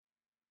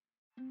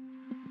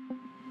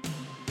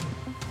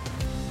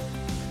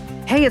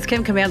Hey, it's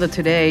Kim Commando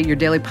Today, your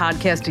daily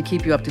podcast to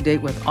keep you up to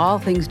date with all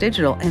things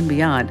digital and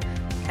beyond.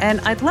 And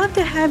I'd love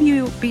to have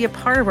you be a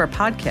part of our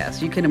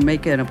podcast. You can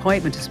make an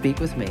appointment to speak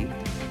with me.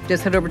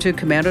 Just head over to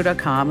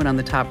commando.com, and on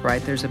the top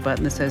right, there's a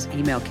button that says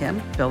Email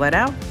Kim. Fill that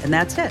out, and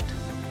that's it.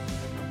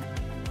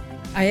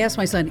 I asked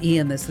my son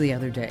Ian this the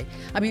other day.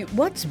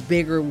 What's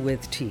bigger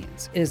with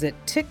teens? Is it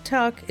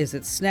TikTok, is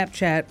it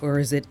Snapchat, or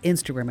is it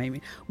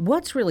Instagram?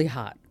 What's really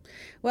hot?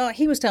 Well,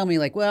 he was telling me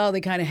they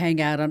kind of hang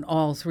out on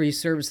all three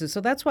services. So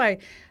that's why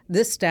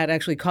this stat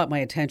actually caught my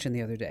attention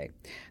the other day.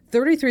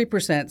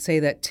 33% say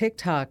that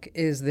TikTok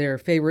is their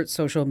favorite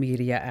social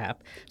media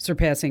app,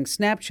 surpassing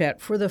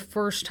Snapchat for the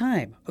first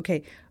time.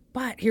 Okay,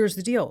 but here's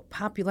the deal.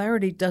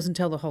 Popularity doesn't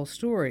tell the whole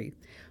story.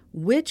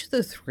 Which of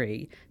the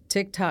three,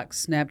 TikTok,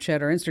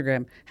 Snapchat, or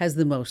Instagram, has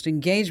the most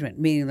engagement,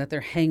 meaning that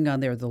they're hanging on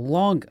there the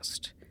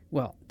longest?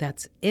 Well,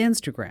 that's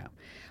Instagram.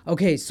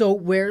 Okay, so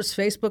where's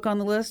Facebook on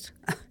the list?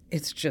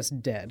 It's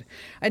just dead.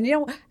 And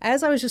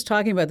as I was just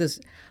talking about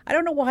this, I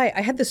don't know why, I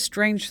had this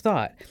strange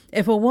thought.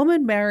 If a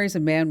woman marries a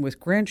man with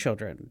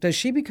grandchildren, does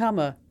she become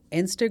a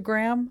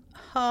Instagram?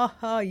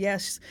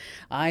 Yes.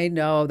 I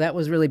know that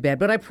was really bad,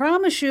 but I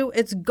promise you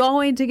it's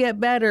going to get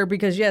better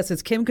because yes,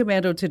 it's Kim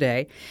Commando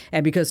Today.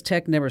 And because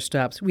tech never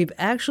stops, we've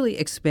actually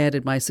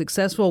expanded my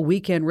successful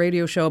weekend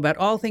radio show about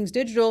all things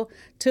digital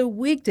to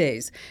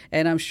weekdays.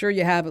 And I'm sure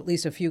you have at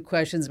least a few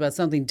questions about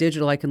something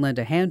digital I can lend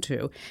a hand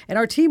to. And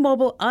our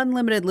T-Mobile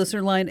Unlimited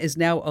listener line is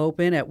now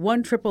open at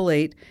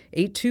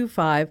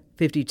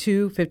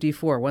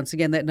 1-888-825-5254. Once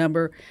again, that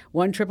number,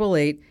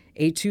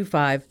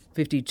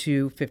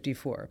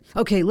 1-888-825-5254.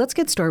 Okay, let's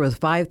get started with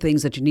 5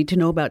 things that you need to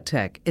know about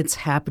tech. It's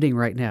happening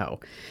right now.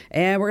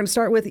 And we're going to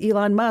start with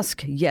Elon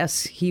Musk.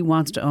 Yes, he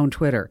wants to own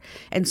Twitter.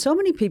 And so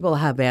many people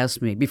have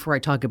asked me before I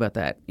talk about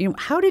that,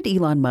 how did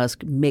Elon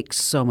Musk make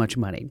so much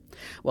money?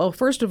 Well,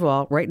 first of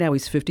all, right now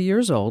he's 50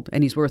 years old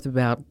and he's worth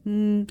about,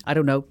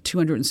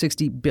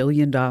 $260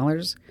 billion.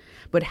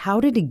 But how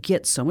did he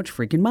get so much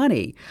freaking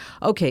money?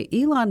 Okay,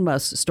 Elon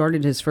Musk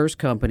started his first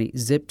company,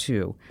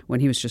 Zip2, when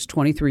he was just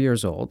 23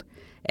 years old.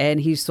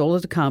 And he sold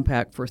it to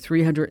Compaq for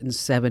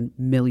 $307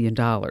 million.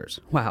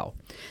 Wow.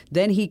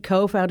 Then he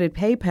co-founded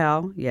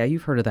PayPal, yeah,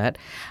 you've heard of that,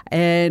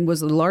 and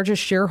was the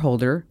largest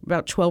shareholder,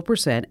 about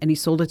 12%, and he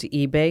sold it to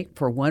eBay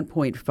for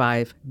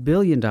 $1.5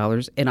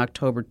 billion in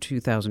October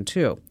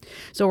 2002.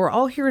 So we're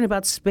all hearing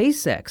about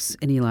SpaceX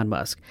and Elon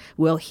Musk.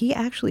 Well, he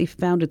actually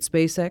founded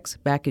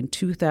SpaceX back in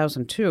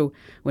 2002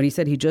 when he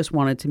said he just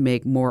wanted to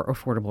make more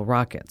affordable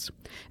rockets.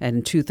 And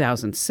in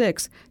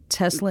 2006,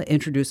 Tesla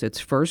introduced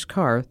its first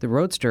car, the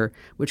Roadster,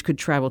 which could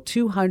travel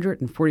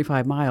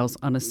 245 miles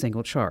on a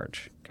single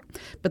charge.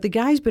 But the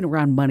guy's been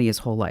around money his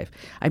whole life.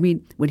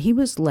 When he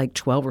was like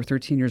 12 or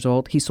 13 years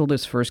old, he sold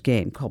his first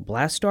game called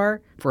Blastar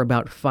for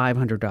about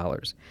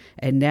 $500.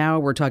 And now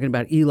we're talking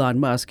about Elon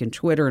Musk and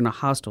Twitter and a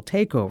hostile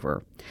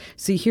takeover.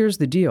 See, here's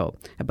the deal.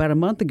 About a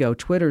month ago,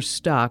 Twitter's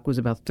stock was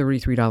about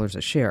 $33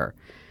 a share.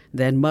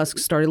 Then Musk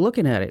started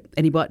looking at it,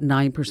 and he bought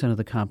 9% of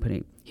the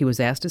company. He was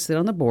asked to sit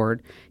on the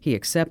board. He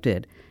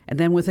accepted. And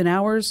then within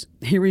hours,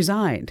 he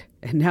resigned.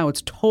 And now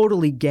it's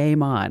totally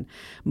game on.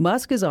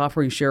 Musk is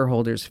offering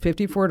shareholders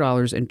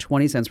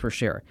 $54.20 per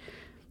share.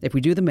 If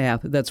we do the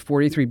math, that's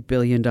 $43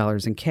 billion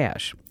in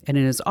cash. And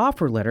in his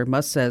offer letter,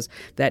 Musk says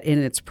that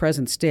in its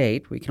present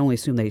state, we can only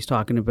assume that he's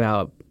talking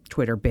about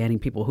Twitter banning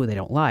people who they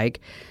don't like,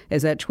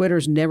 is that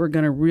Twitter's never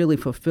going to really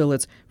fulfill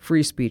its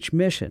free speech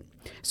mission.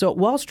 So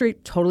Wall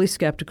Street, totally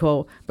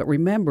skeptical, but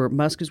remember,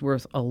 Musk is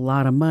worth a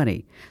lot of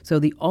money. So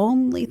the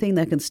only thing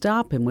that can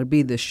stop him would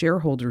be the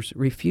shareholders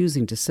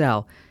refusing to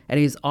sell, and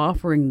he's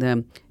offering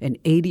them an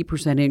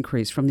 80%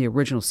 increase from the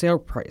original sale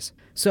price.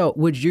 So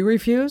would you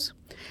refuse?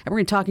 And we're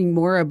going to be talking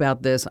more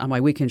about this on my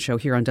weekend show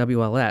here on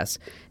WLS,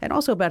 and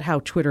also about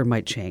how Twitter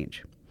might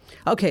change.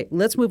 Okay,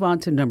 let's move on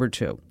to number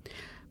 2.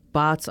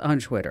 Bots on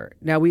Twitter.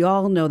 Now, we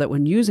all know that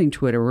when using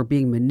Twitter, we're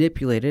being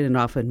manipulated and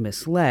often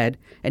misled,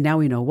 and now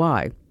we know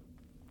why.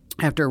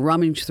 After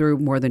rummaging through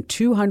more than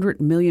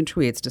 200 million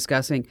tweets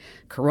discussing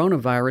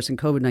coronavirus and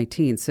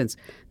COVID-19 since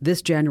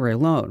this January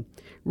alone,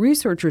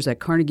 researchers at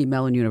Carnegie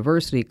Mellon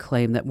University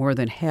claim that more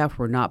than half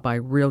were not by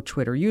real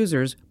Twitter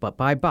users, but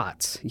by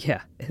bots.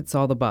 Yeah, it's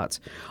all the bots.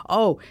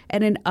 Oh,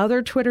 and in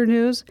other Twitter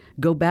news,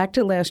 go back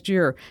to last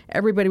year,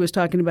 everybody was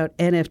talking about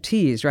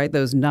NFTs, right?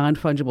 Those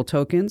non-fungible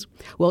tokens.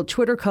 Well,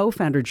 Twitter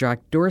co-founder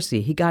Jack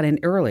Dorsey, he got in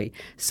early,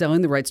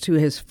 selling the rights to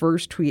his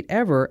first tweet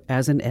ever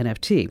as an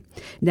NFT.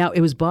 Now,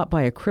 it was bought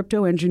by a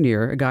crypto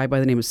engineer, a guy by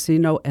the name of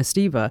Sino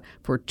Estiva,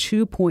 for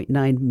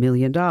 $2.9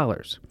 million.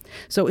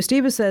 So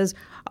Estiva says,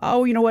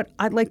 oh, you know what?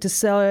 I'd like to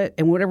sell it,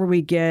 and whatever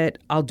we get,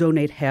 I'll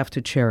donate half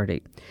to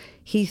charity.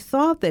 He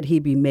thought that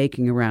he'd be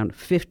making around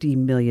 $50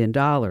 million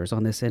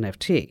on this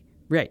NFT.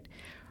 Right.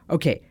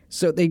 Okay,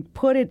 so they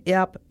put it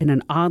up in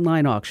an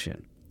online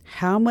auction.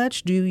 How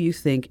much do you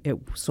think it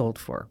sold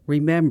for?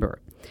 Remember,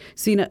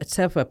 Sina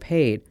Atsefa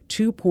paid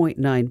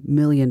 $2.9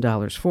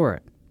 million for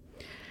it.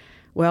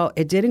 Well,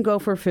 it didn't go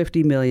for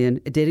 $50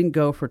 million. It didn't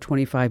go for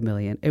 $25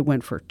 million. It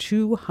went for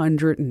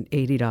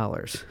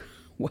 $280.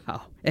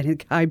 Wow. And the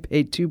guy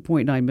paid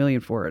 $2.9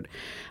 million for it.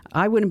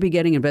 I wouldn't be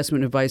getting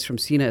investment advice from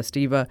Sina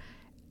Estiva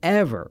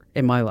ever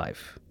in my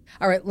life.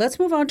 All right, let's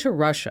move on to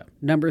Russia.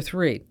 Number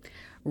 3.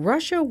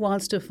 Russia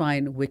wants to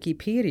find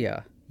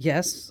Wikipedia.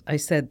 Yes, I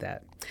said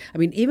that. I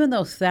mean, even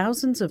though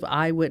thousands of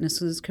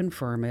eyewitnesses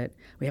confirm it,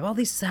 we have all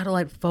these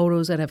satellite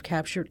photos that have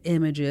captured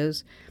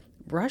images,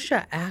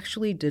 Russia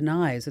actually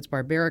denies its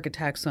barbaric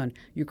attacks on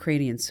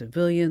Ukrainian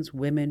civilians,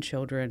 women,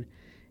 children,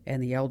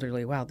 and the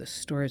elderly. Wow, the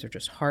stories are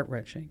just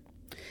heart-wrenching.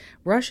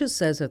 Russia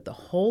says that the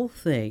whole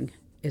thing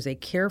is a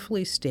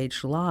carefully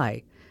staged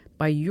lie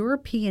by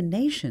European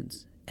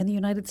nations and the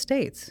United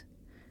States.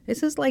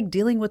 This is like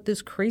dealing with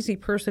this crazy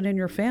person in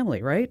your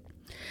family, right?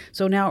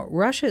 So now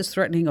Russia is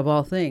threatening, of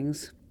all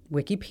things,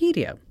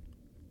 Wikipedia.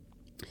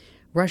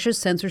 Russia's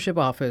censorship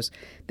office,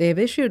 they have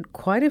issued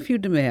quite a few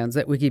demands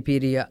that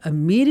Wikipedia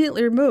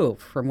immediately remove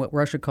from what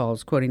Russia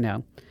calls, quoting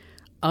now,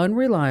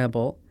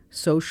 unreliable,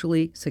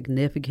 socially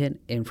significant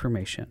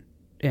information,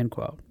 end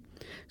quote.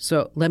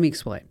 So let me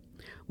explain.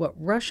 What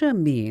Russia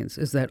means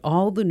is that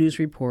all the news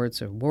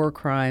reports of war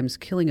crimes,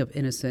 killing of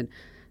innocent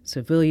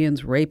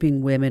civilians,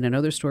 raping women, and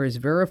other stories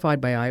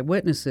verified by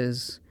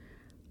eyewitnesses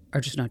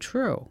are just not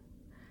true.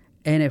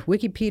 And if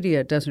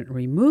Wikipedia doesn't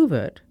remove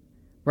it,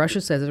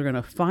 Russia says they're going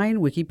to fine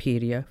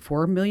Wikipedia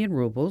 4 million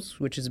rubles,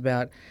 which is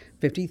about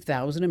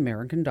 50,000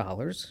 American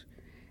dollars.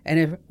 And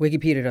if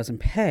Wikipedia doesn't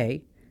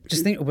pay,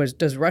 just think,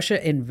 does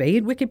Russia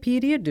invade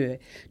Wikipedia?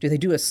 Do they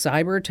do a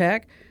cyber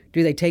attack?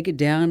 Do they take it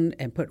down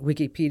and put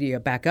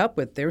Wikipedia back up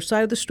with their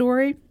side of the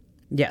story?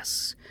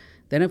 Yes.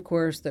 Then, of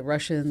course, the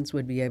Russians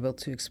would be able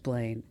to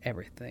explain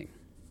everything.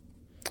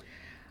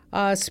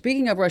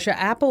 Speaking of Russia,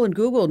 Apple and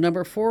Google,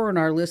 number 4 on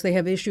our list, they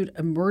have issued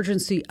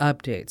emergency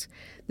updates.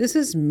 This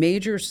is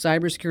major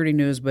cybersecurity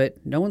news, but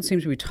no one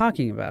seems to be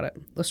talking about it.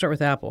 Let's start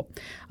with Apple.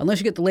 Unless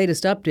you get the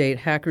latest update,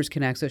 hackers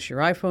can access your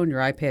iPhone,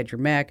 your iPad, your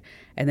Mac,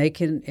 and they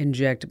can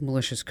inject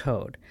malicious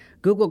code.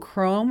 Google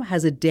Chrome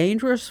has a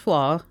dangerous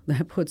flaw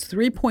that puts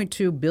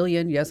 3.2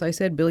 billion, yes, I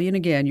said billion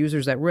again,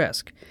 users at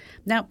risk.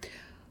 Now,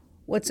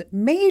 what's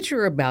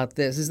major about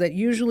this is that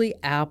usually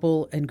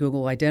Apple and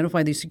Google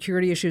identify these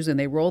security issues and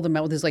they roll them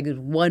out with this like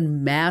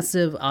one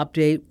massive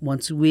update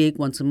once a week,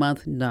 once a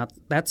month.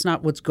 That's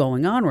not what's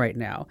going on right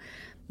now.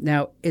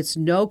 Now, it's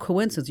no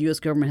coincidence the U.S.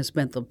 government has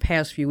spent the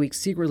past few weeks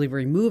secretly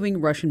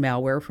removing Russian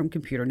malware from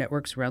computer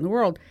networks around the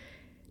world.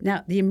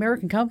 Now, the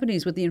American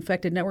companies with the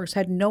infected networks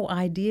had no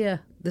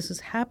idea this is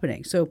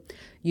happening. So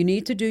you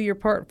need to do your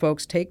part,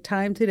 folks. Take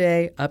time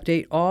today,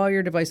 update all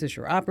your devices,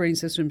 your operating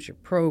systems, your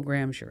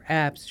programs, your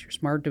apps, your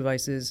smart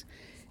devices,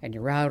 and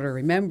your router.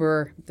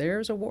 Remember,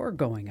 there's a war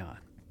going on.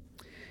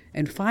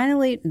 And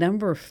finally,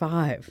 number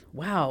 5.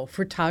 Wow,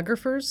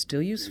 photographers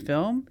still use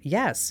film?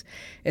 Yes.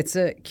 It's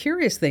a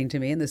curious thing to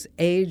me in this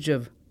age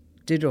of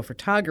digital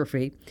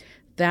photography.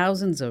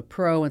 Thousands of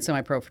pro and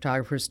semi-pro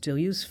photographers still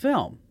use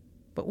film.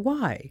 But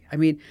why? I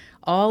mean,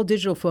 all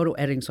digital photo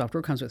editing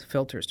software comes with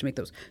filters to make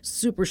those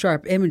super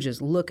sharp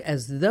images look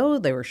as though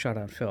they were shot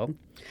on film.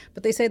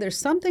 But they say there's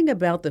something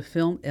about the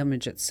film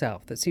image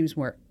itself that seems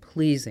more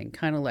pleasing,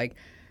 kind of like,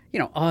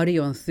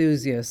 audio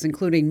enthusiasts,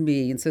 including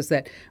me, insist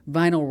that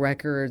vinyl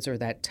records or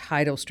that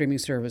Tidal streaming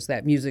service,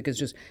 that music is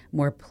just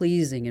more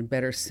pleasing and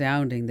better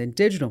sounding than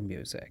digital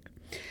music.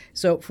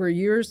 So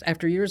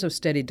after years of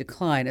steady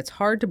decline, it's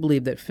hard to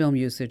believe that film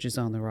usage is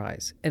on the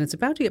rise, and it's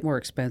about to get more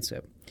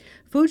expensive.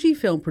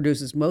 Fujifilm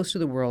produces most of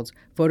the world's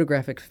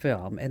photographic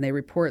film, and they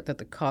report that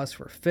the cost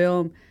for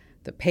film,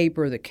 the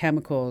paper, the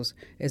chemicals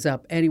is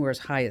up anywhere as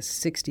high as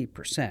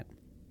 60%.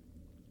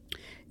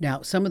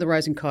 Now, some of the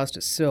rising cost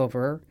is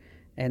silver,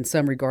 and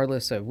some,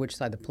 regardless of which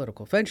side of the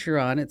political fence you're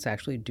on, it's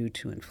actually due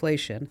to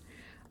inflation.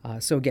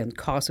 So again,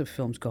 cost of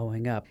films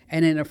going up.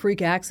 And in a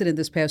freak accident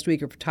this past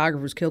week, a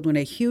photographer was killed when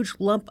a huge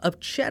lump of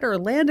cheddar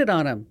landed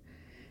on him.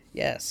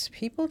 Yes,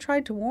 people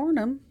tried to warn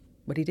him,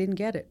 but he didn't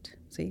get it.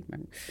 See,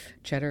 remember,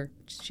 cheddar,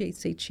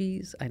 say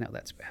cheese. I know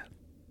that's bad.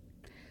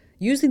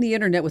 Using the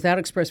internet without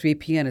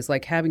ExpressVPN is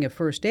like having a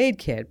first aid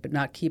kit, but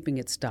not keeping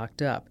it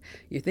stocked up.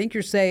 You think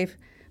you're safe,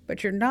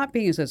 but you're not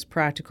being as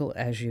practical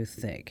as you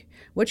think.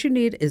 What you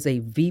need is a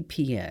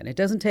VPN. It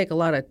doesn't take a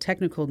lot of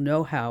technical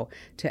know-how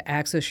to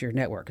access your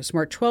network. A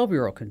smart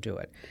 12-year-old can do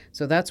it.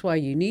 So that's why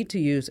you need to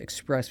use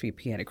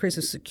ExpressVPN. It creates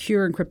a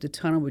secure encrypted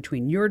tunnel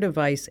between your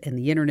device and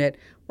the internet,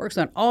 works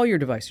on all your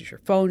devices,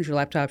 your phones, your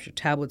laptops, your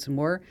tablets, and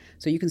more,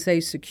 so you can stay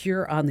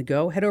secure on the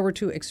go. Head over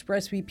to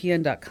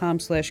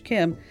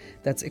expressvpn.com/Kim.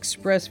 That's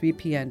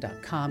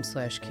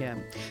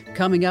expressvpn.com/Kim.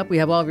 Coming up, we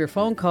have all of your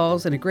phone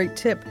calls and a great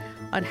tip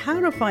on how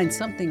to find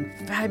something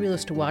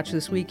fabulous to watch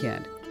this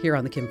weekend here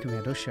on The Kim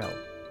Komando Show.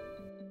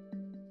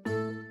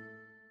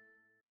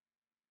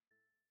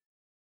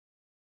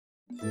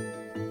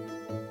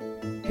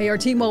 Hey, our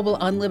T-Mobile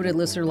Unlimited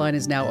listener line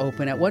is now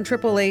open at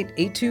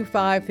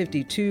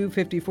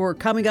 1-888-825-5254.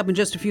 Coming up in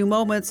just a few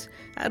moments,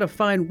 how to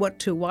find what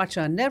to watch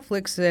on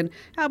Netflix. And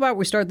how about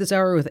we start this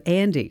hour with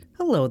Andy.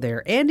 Hello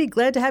there, Andy.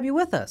 Glad to have you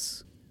with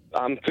us.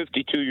 I'm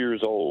 52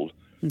 years old,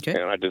 okay,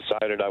 and I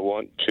decided I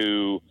want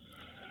to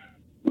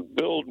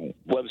build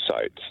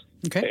websites.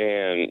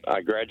 Okay. And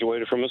I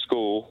graduated from a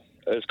school.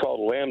 It's called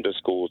Lambda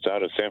School. It's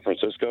out of San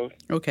Francisco.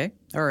 Okay.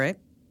 All right.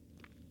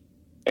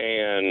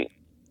 And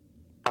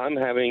I'm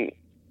having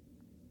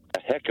a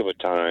heck of a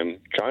time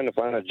trying to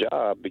find a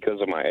job because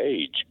of my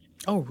age.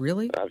 Oh,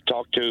 really? I've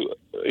talked to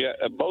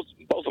both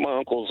of my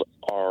uncles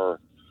are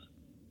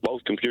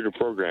both computer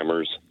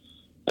programmers,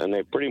 and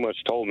they pretty much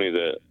told me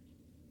that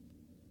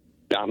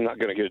I'm not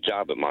going to get a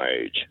job at my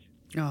age.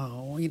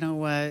 Oh, you know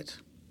what?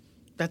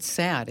 That's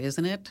sad,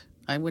 isn't it?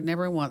 I would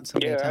never want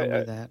somebody to tell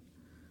me that.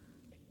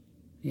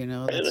 You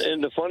know,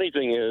 and the funny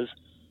thing is,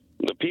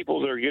 the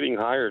people that are getting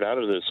hired out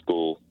of this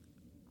school,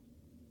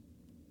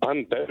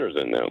 I'm better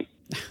than them.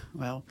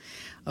 Well,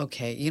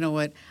 okay. You know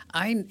what?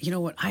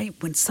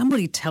 When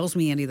somebody tells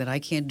me, Andy, that I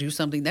can't do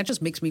something, that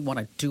just makes me want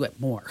to do it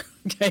more.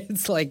 Okay.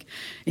 It's like,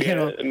 you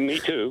know. Me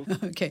too.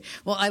 Okay.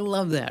 Well, I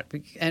love that.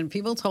 And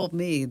people told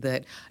me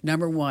that,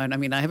 number one, I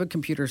mean, I have a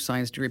computer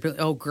science degree, but,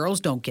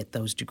 girls don't get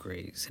those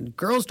degrees. And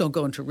girls don't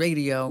go into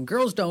radio. And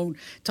girls don't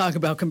talk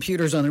about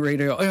computers on the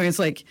radio. I mean, it's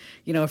like,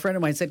 a friend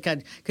of mine said,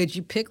 God, could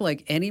you pick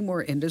like any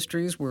more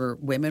industries where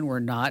women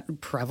were not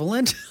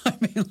prevalent? I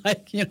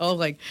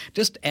mean,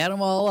 just add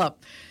them all up.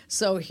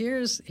 So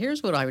here's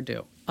what I would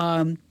do.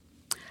 I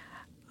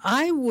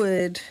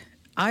would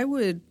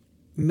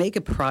make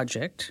a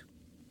project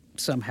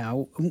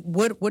somehow.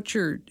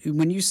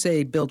 When you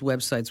say build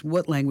websites,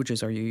 what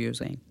languages are you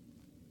using?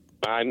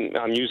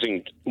 I'm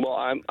using. Well,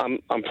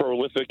 I'm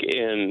prolific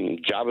in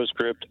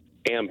JavaScript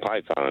and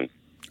Python.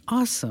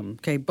 Awesome.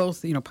 Okay,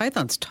 both.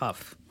 Python's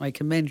tough. I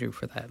commend you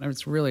for that.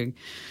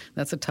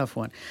 That's a tough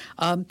one.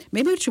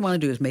 Maybe what you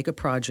want to do is make a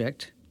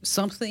project,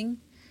 something,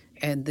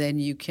 and then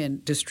you can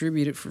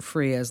distribute it for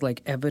free as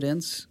like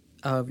evidence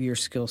of your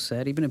skill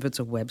set, even if it's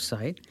a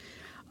website.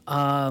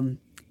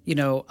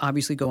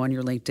 Obviously go on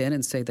your LinkedIn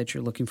and say that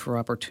you're looking for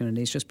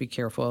opportunities. Just be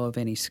careful of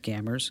any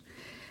scammers.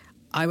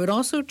 I would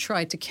also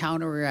try to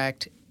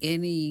counteract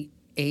any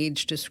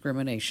age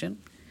discrimination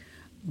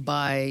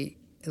by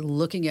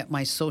looking at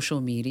my social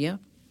media.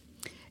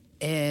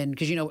 And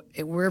because,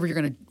 wherever you're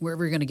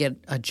going to get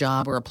a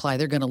job or apply,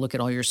 they're going to look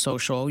at all your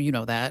social,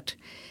 that.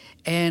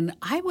 And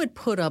I would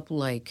put up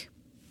like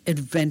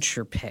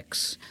adventure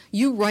pics.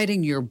 You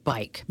riding your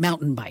bike,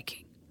 mountain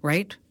biking,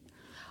 right?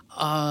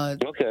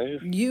 Okay.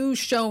 You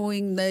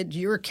showing that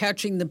you're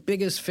catching the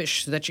biggest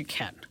fish that you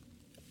can.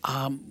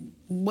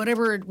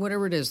 Whatever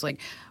it is, like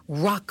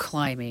rock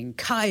climbing,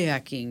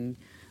 kayaking.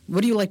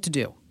 What do you like to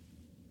do?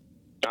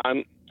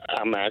 I'm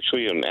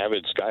actually an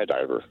avid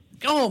skydiver.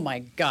 Oh my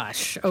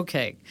gosh.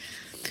 Okay.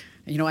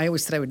 I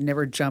always said I would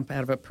never jump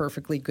out of a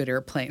perfectly good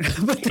airplane,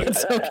 but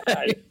that's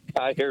okay.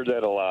 I hear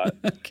that a lot.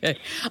 Okay.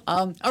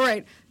 All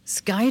right.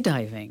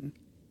 Skydiving.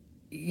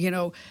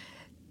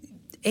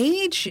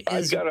 Age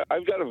is.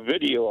 I've got a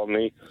video of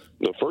me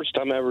the first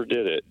time I ever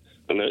did it,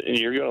 and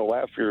you're going to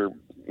laugh your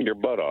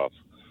butt off.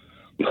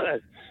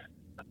 But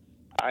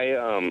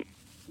I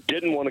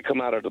didn't want to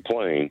come out of the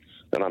plane,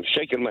 and I'm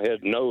shaking my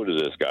head no to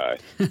this guy.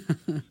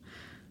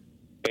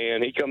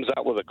 And he comes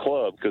out with a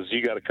club because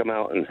you got to come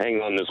out and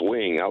hang on this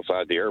wing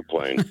outside the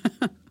airplane.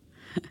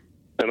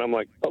 And I'm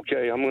like,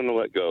 okay, I'm going to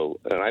let go.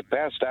 And I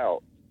passed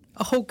out.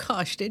 Oh,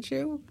 gosh, did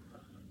you?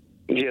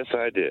 Yes,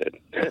 I did.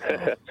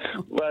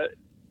 But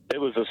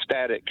it was a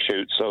static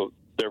chute, so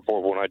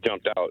therefore when I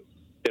jumped out,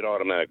 it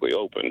automatically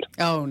opened.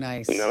 Oh,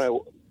 nice. And then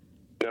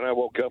I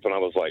woke up and I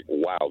was like,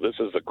 wow, this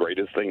is the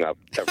greatest thing I've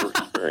ever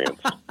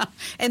experienced.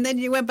 And then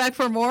you went back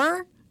for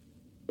more?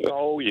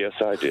 Oh, yes,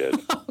 I did.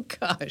 Oh,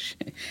 gosh.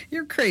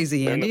 You're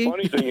crazy, Andy. And the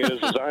funny thing is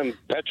I'm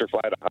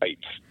petrified of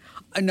heights.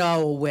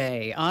 No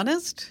way.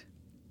 Honest?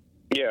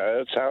 Yeah,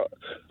 that's how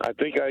I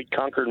think I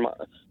conquered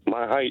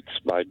my heights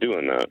by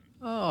doing that.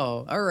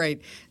 Oh, all right.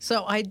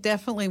 So I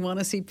definitely want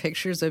to see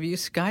pictures of you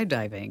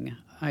skydiving.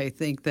 I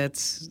think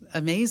that's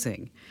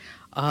amazing.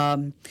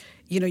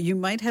 You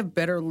might have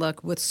better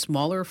luck with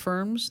smaller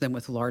firms than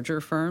with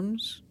larger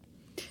firms.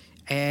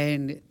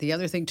 And the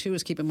other thing, too,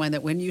 is keep in mind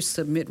that when you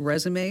submit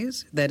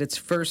resumes, that it's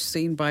first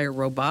seen by a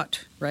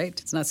robot, right?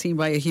 It's not seen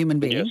by a human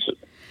being. Yes.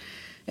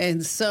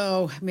 And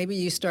so maybe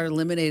you start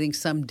eliminating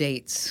some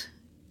dates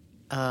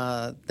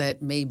that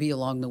may be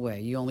along the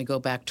way. You only go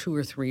back 2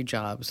 or 3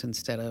 jobs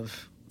instead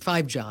of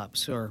 5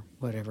 jobs or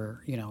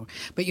whatever,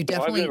 But you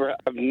definitely...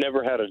 I've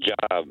never had a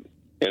job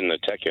in the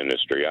tech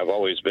industry. I've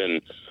always been...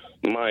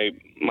 My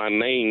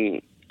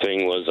main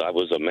thing was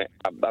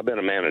I've been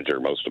a manager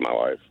most of my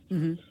life.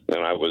 Mm-hmm.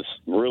 And I was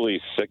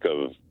really sick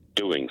of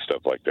doing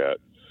stuff like that.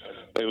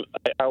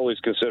 I always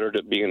considered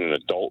it being an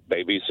adult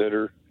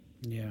babysitter.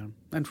 Yeah.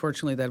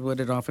 Unfortunately, that's what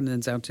it often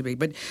ends out to be.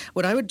 But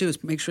what I would do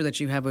is make sure that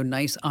you have a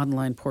nice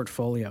online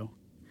portfolio.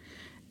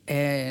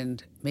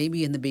 And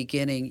maybe in the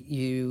beginning,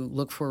 you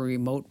look for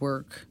remote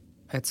work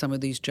at some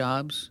of these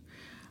jobs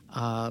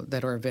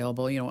that are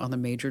available, on the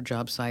major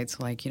job sites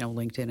like,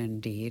 LinkedIn and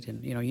Indeed.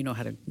 And, you know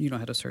how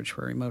to search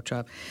for a remote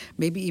job.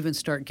 Maybe even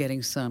start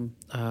getting some,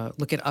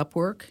 look at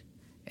Upwork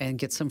and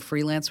get some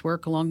freelance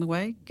work along the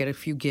way. Get a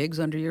few gigs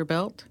under your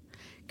belt.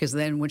 Because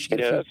then once you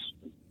get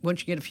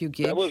a few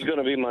gigs. That was going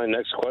to be my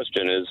next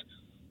question is,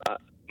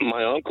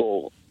 My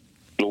uncle,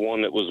 the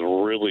one that was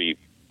really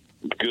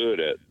good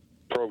at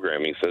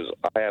programming, says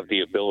I have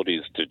the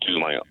abilities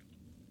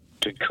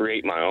to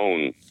create my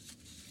own.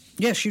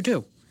 Yes, you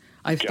do.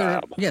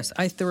 Job. Yes,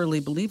 I thoroughly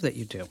believe that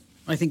you do.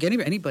 I think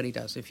anybody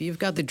does. If you've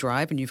got the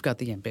drive and you've got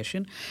the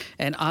ambition,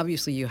 and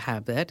obviously you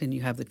have that and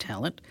you have the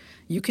talent,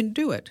 you can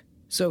do it.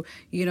 So,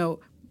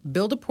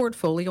 build a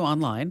portfolio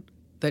online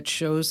that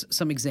shows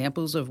some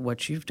examples of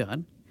what you've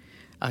done,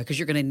 because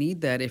you're going to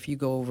need that if you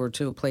go over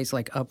to a place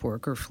like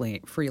Upwork or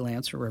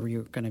Freelance or wherever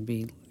you're going to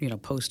be,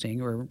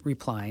 posting or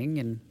replying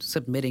and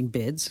submitting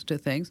bids to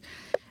things.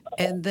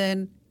 And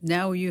then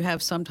now you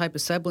have some type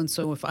of semblance.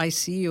 So if I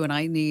see you and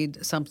I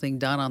need something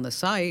done on the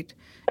site,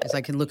 as I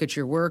can look at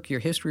your work,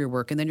 your history of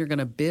work, and then you're going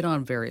to bid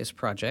on various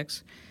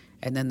projects.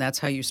 And then that's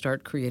how you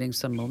start creating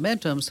some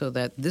momentum so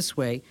that this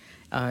way,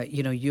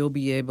 you'll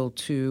be able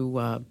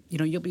to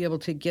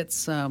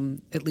get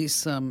at least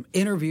some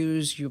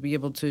interviews. You'll be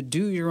able to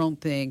do your own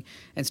thing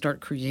and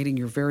start creating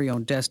your very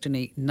own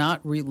destiny,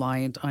 not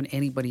reliant on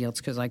anybody else.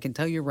 Because I can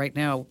tell you right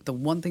now, the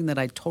one thing that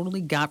I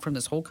totally got from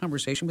this whole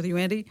conversation with you,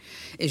 Andy,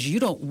 is you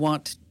don't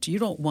want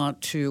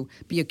to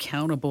be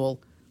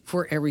accountable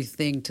for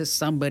everything to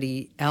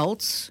somebody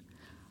else.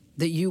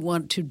 That you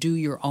want to do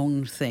your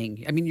own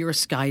thing. I mean, you're a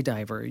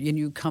skydiver, and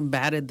you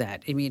combated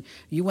that. I mean,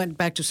 you went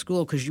back to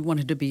school because you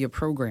wanted to be a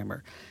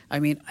programmer. I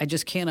mean, I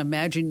just can't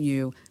imagine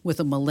you with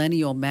a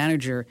millennial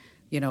manager,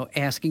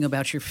 asking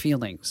about your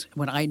feelings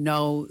when I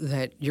know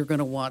that you're going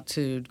to want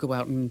to go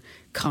out and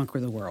conquer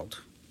the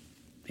world.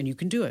 And you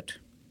can do it.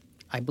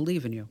 I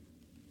believe in you.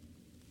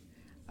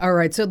 All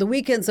right, so the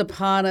weekend's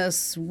upon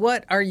us.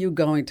 What are you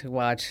going to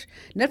watch?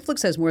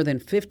 Netflix has more than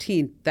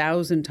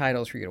 15,000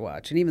 titles for you to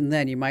watch, and even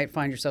then you might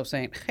find yourself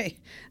saying, hey,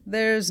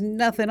 there's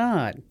nothing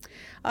on.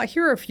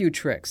 Here are a few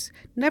tricks.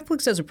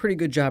 Netflix does a pretty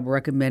good job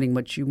recommending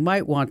what you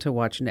might want to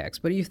watch next,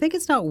 but if you think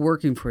it's not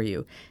working for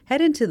you, head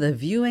into the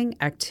Viewing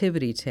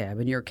Activity tab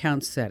in your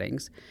account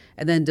settings,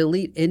 and then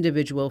delete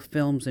individual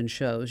films and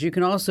shows. You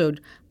can also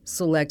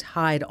select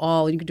hide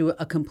all, and you can do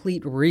a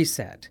complete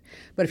reset.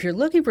 But if you're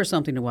looking for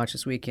something to watch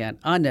this weekend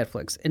on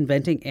Netflix,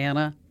 Inventing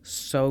Anna,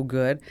 so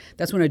good.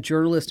 That's when a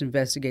journalist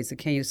investigates the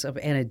case of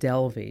Anna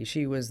Delvey.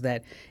 She was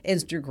that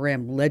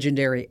Instagram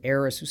legendary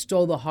heiress who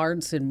stole the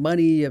hearts and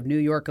money of New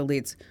York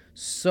elites.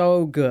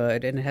 So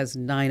good, and it has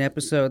 9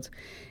 episodes.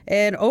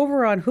 And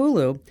over on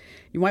Hulu,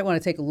 you might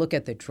want to take a look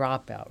at The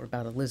Dropout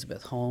about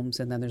Elizabeth Holmes.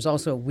 And then there's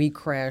also We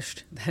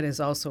Crashed. That is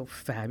also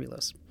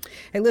fabulous.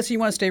 Hey, listen, you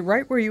want to stay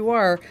right where you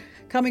are.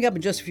 Coming up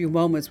in just a few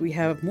moments, we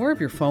have more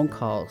of your phone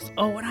calls.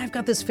 Oh, and I've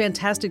got this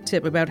fantastic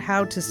tip about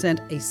how to send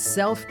a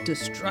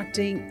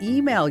self-destructing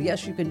email.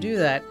 Yes, you can do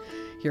that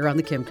here on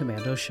The Kim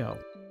Komando Show.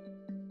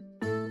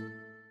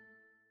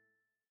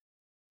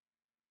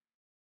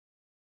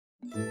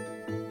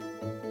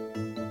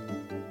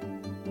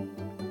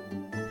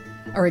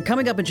 All right,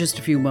 coming up in just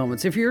a few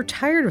moments, if you're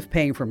tired of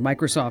paying for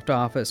Microsoft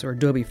Office or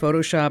Adobe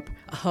Photoshop,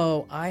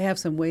 I have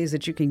some ways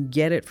that you can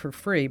get it for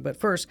free. But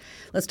first,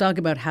 let's talk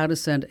about how to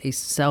send a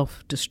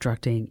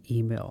self-destructing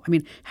email. I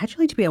mean, how'd you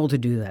like to be able to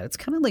do that? It's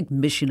kind of like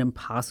Mission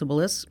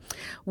Impossible-ish.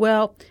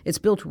 Well, it's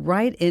built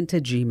right into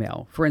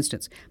Gmail. For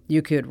instance,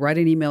 you could write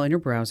an email in your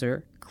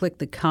browser, click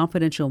the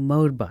confidential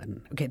mode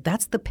button. Okay,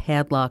 that's the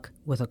padlock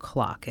with a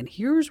clock. And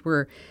here's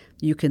where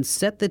you can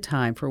set the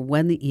time for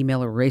when the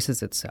email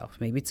erases itself.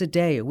 Maybe it's a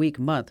day, a week,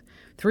 a month,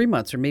 3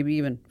 months, or maybe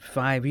even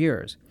 5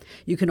 years.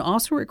 You can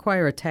also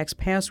require a text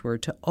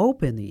password to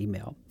open the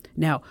email.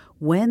 Now,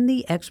 when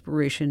the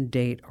expiration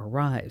date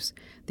arrives,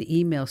 the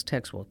email's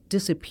text will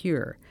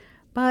disappear.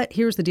 But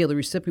here's the deal. The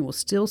recipient will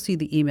still see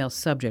the email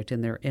subject in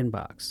their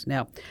inbox.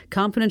 Now,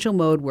 confidential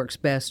mode works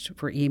best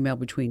for email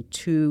between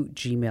 2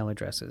 Gmail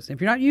addresses.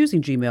 If you're not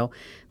using Gmail,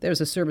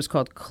 there's a service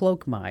called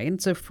CloakMy, and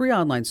it's a free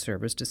online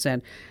service to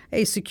send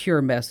a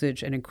secure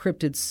message, an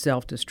encrypted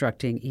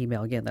self-destructing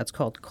email. Again, that's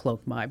called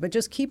CloakMy. But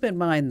just keep in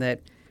mind that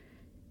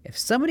if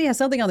somebody has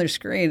something on their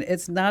screen,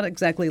 it's not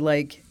exactly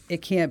like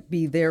it can't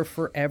be there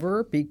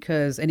forever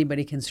because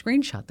anybody can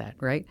screenshot that,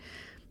 right?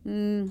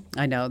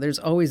 I know. There's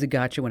always a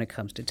gotcha when it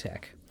comes to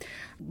tech.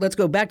 Let's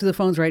go back to the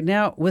phones right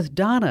now with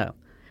Donna.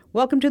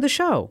 Welcome to the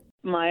show.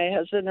 My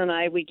husband and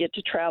I, we get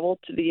to travel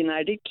to the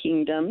United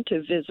Kingdom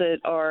to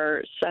visit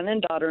our son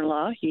and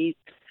daughter-in-law. He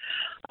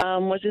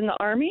was in the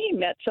Army,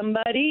 met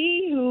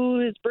somebody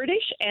who is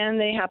British, and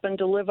they happen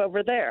to live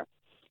over there.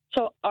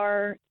 So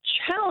our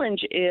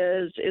challenge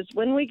is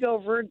when we go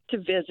over to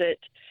visit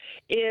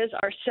is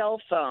our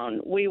cell phone.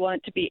 We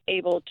want to be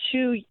able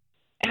to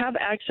have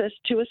access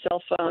to a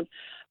cell phone,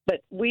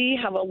 but we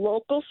have a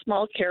local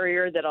small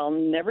carrier that I'll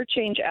never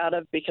change out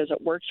of because it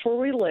works where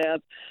we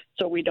live,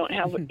 so we don't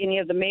have any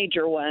of the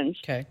major ones.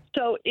 Okay.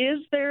 So is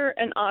there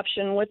an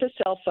option with a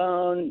cell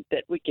phone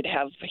that we could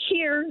have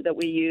here that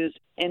we use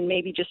and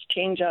maybe just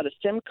change out a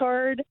SIM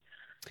card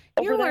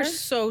over there? You are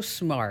so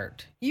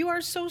smart. You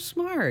are so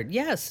smart.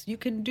 Yes, you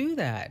can do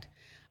that.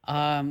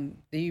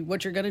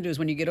 What you're going to do is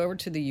when you get over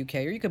to the UK,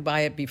 or you could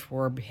buy it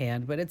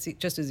beforehand, but it's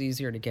just as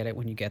easier to get it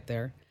when you get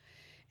there,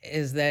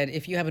 is that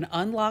if you have an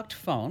unlocked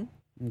phone,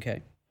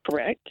 okay,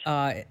 Correct.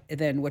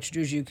 Then what you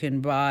do is you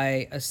can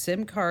buy a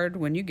SIM card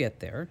when you get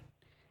there,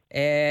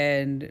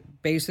 and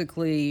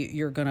basically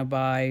you're going to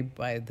buy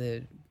by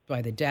the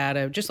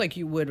data, just like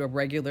you would a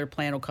regular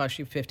plan. Will cost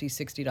you $50,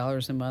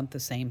 $60 a month, the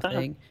same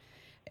thing.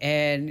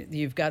 And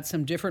you've got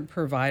some different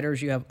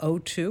providers. You have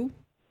O2,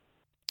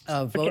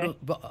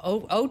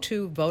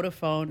 O2,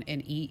 Vodafone,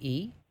 and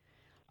EE.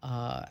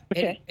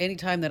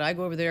 Anytime that I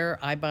go over there,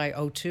 I buy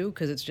O2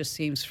 because it just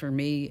seems for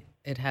me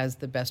it has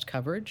the best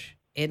coverage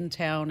in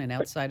town and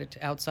outside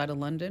of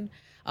London.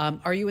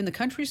 Are you in the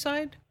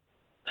countryside?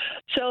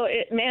 So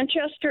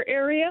Manchester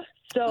area.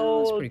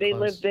 So they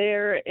close. live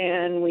there,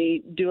 and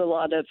we do a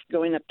lot of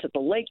going up to the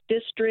Lake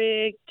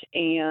District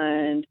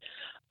and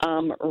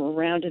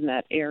around in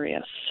that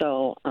area.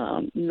 So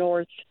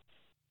northwest.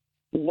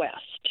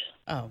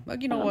 Oh, well,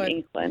 you know what?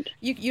 England.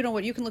 You know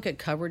what? You can look at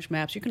coverage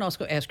maps. You can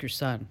also ask your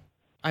son.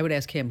 I would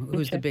ask him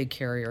who's the big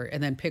carrier,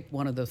 and then pick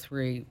one of the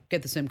three.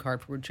 Get the SIM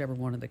card for whichever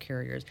one of the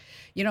carriers.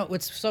 You know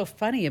what's so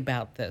funny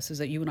about this is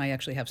that you and I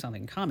actually have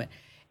something in common.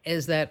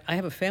 Is that I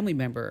have a family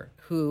member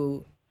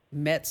who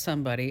met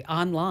somebody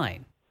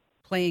online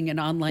playing an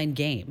online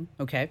game.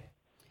 Okay,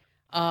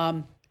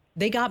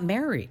 they got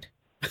married.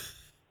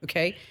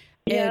 Okay,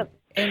 and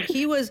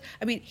he was.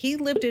 I mean, he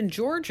lived in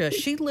Georgia.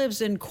 She lives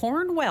in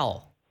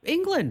Cornwall,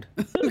 England.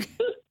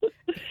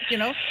 You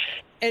know.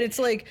 And it's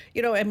like,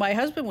 you know, and my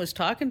husband was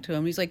talking to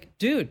him. He's like,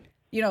 dude,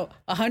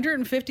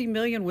 150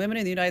 million women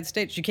in the United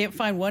States. You can't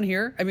find one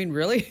here? I mean,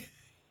 really?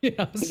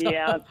 Yeah.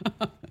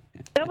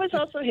 That was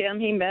also him.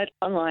 He met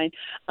online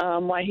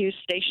while he was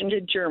stationed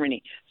in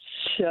Germany.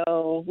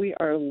 So we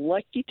are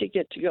lucky to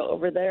get to go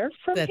over there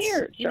from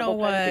here. You know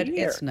what?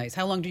 It's nice.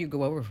 How long do you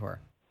go over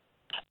for?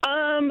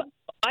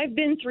 I've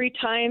been 3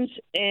 times,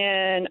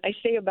 and I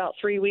stay about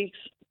 3 weeks.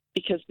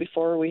 Because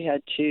before we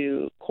had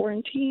to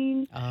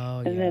quarantine,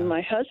 then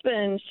my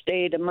husband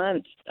stayed a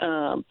month,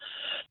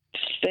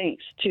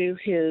 thanks to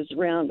his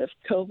round of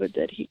COVID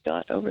that he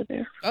got over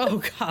there.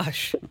 Oh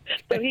gosh!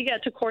 So he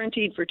got to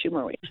quarantine for 2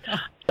 more weeks.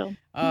 So,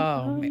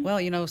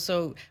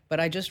 well, but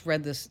I just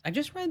read this. I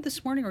just read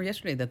this morning or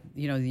yesterday that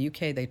the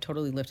UK, they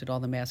totally lifted all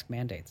the mask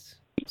mandates.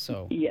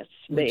 So yes,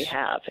 they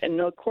have, and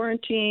no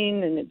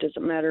quarantine, and it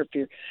doesn't matter if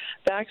you're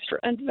vaxxed or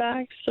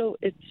unvaxxed. So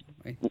it's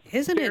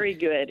very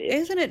good.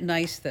 Isn't it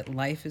nice that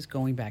life is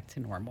going back to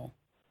normal?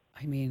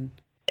 I mean,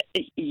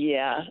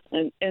 yeah,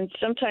 and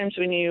sometimes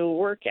when you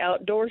work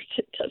outdoors,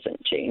 it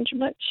doesn't change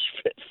much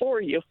for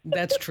you.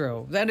 That's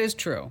true. That is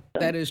true.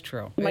 That is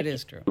true. It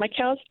is true. My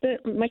cows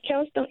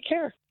don't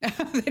care.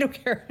 They don't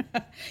care.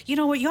 You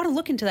know what? You ought to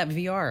look into that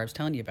VR I was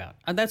telling you about.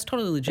 That's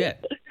totally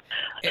legit.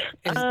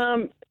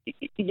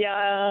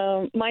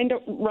 Yeah, mine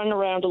don't run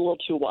around a little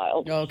too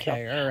wild.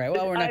 Okay, all right.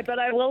 Well, but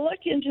I will look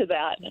into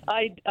that.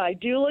 I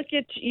do look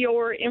at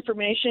your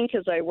information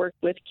because I work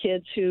with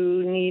kids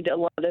who need a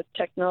lot of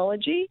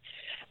technology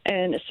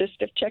and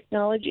assistive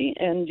technology.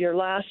 And your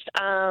last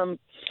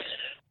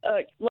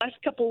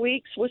couple of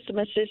weeks with some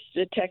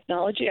assistive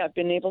technology, I've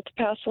been able to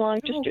pass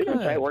along to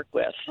students I work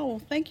with. Oh,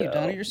 thank you,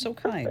 Donna. You're so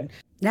kind.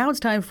 Now it's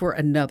time for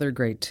another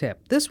great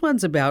tip. This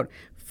one's about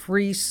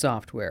free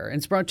software, and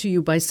it's brought to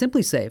you by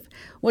SimpliSafe.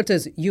 What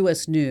does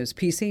U.S. News,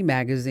 PC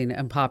Magazine,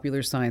 and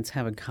Popular Science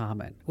have in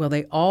common? Well,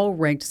 they all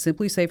ranked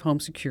SimpliSafe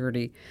Home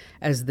Security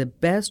as the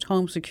best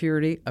home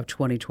security of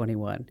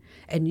 2021.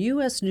 And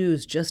U.S.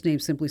 News just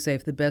named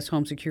SimpliSafe the best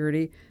home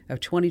security of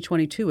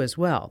 2022 as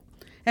well.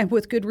 And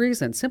with good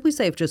reason.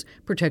 SimpliSafe just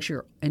protects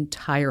your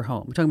entire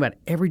home. We're talking about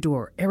every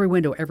door, every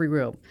window, every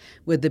room,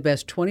 with the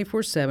best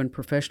 24/7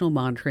 professional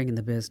monitoring in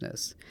the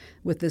business.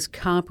 With this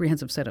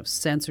comprehensive set of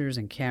sensors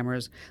and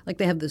cameras, like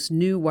they have this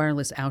new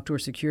wireless outdoor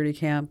security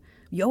cam,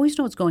 you always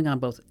know what's going on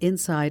both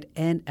inside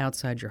and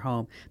outside your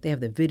home. They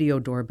have the video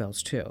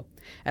doorbells too.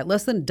 At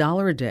less than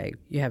 $1 a day,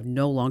 you have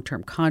no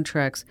long-term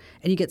contracts,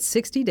 and you get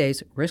 60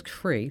 days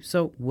risk-free.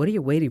 So what are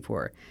you waiting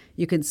for?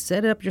 You can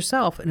set it up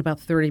yourself in about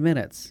 30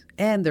 minutes.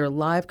 And their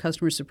live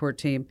customer support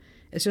team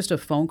is just a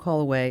phone call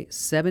away,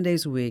 7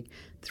 days a week,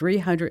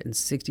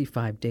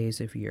 365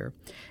 days a year.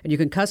 And you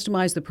can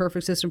customize the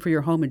perfect system for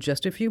your home in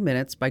just a few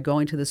minutes by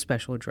going to the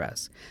special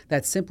address.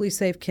 That's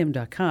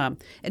simplysafekim.com.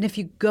 And if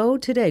you go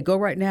today, go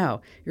right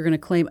now, you're going to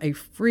claim a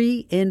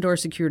free indoor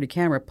security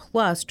camera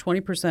plus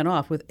 20%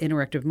 off with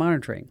interactive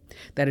monitoring.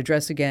 That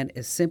address again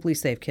is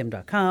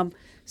simplysafekim.com,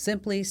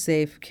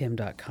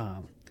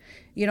 simplysafekim.com.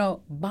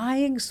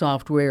 Buying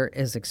software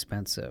is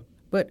expensive,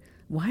 but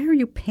why are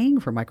you paying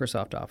for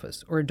Microsoft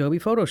Office or Adobe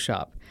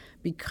Photoshop?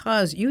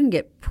 Because you can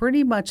get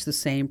pretty much the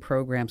same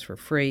programs for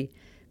free.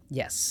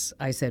 Yes,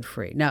 I said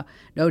free. Now,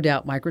 no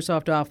doubt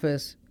Microsoft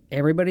Office,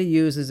 everybody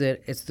uses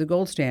it. It's the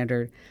gold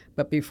standard.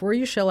 But before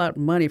you shell out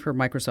money for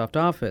Microsoft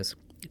Office,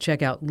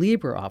 check out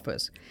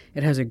LibreOffice.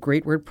 It has a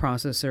great word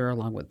processor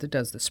along with it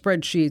does the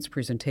spreadsheets,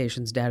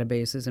 presentations,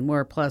 databases, and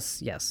more.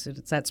 Plus, yes,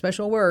 it's that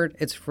special word.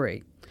 It's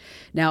free.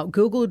 Now,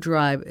 Google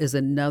Drive is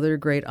another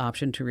great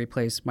option to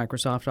replace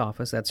Microsoft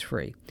Office that's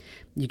free.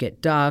 You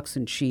get docs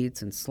and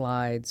sheets and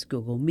slides,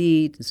 Google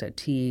Meet instead of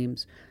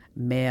Teams,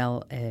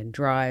 Mail and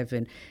Drive.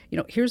 And,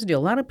 here's the deal.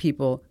 A lot of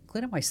people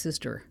Glenna, my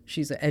sister,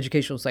 she's an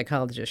educational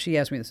psychologist. She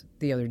asked me this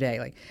the other day,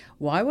 like,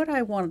 why would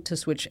I want to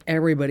switch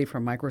everybody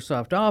from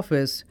Microsoft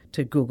Office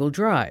to Google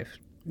Drive?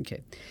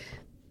 Okay.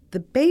 The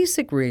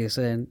basic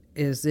reason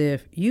is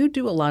if you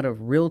do a lot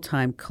of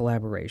real-time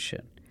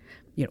collaboration,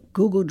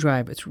 Google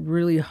Drive, it's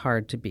really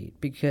hard to beat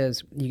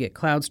because you get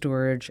cloud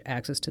storage,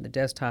 access to the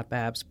desktop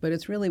apps, but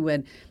it's really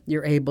when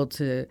you're able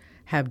to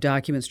have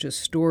documents just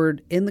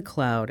stored in the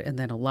cloud and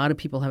then a lot of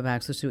people have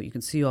access to it. You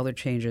can see all their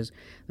changes,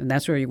 and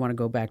that's where you want to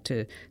go back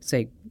to,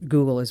 say,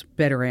 Google is a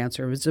better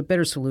answer. It's a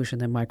better solution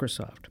than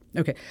Microsoft.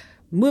 Okay,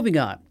 moving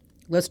on.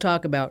 Let's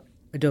talk about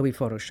Adobe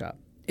Photoshop.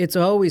 It's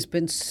always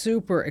been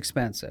super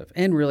expensive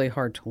and really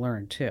hard to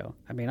learn, too.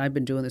 I mean, I've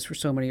been doing this for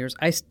so many years.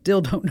 I still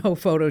don't know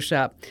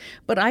Photoshop,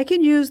 but I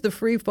can use the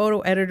free photo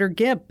editor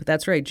GIMP.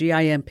 That's right,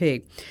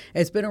 GIMP.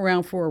 It's been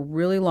around for a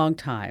really long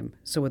time.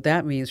 So what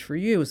that means for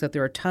you is that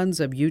there are tons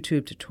of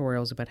YouTube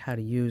tutorials about how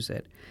to use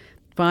it.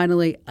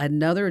 Finally,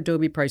 another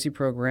Adobe pricey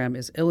program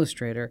is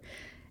Illustrator.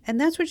 And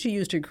that's what you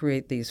use to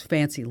create these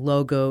fancy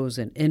logos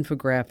and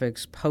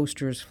infographics,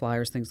 posters,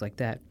 flyers, things like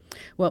that.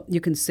 Well, you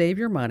can save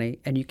your money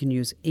and you can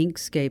use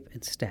Inkscape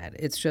instead.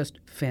 It's just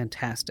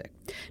fantastic.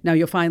 Now,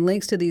 you'll find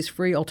links to these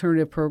free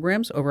alternative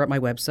programs over at my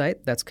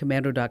website. That's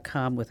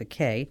komando.com with a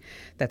K.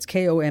 That's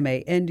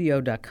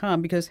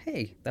KOMANDO.com because,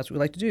 hey, that's what we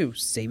like to do,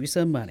 save you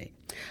some money.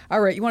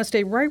 All right, you want to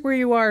stay right where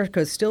you are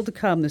because still to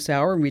come this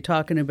hour, we'll be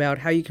talking about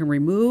how you can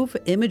remove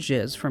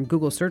images from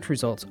Google search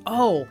results.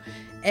 Oh,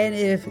 and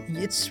if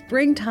it's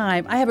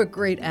springtime, I have a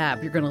great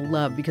app you're going to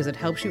love because it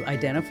helps you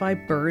identify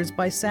birds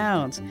by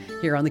sounds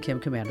here on The Kim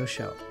Komando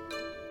Show.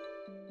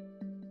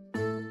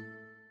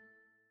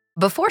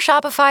 Before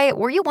Shopify,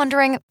 were you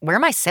wondering, where are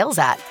my sales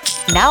at?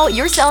 Now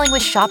you're selling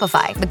with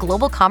Shopify, the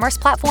global commerce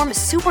platform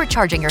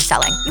supercharging your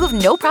selling. You have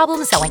no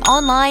problem selling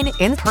online,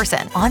 in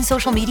person, on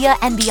social media,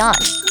 and beyond.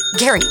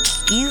 Gary,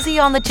 easy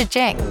on the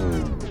cha-ching.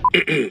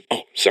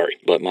 Oh, sorry,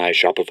 but my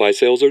Shopify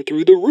sales are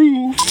through the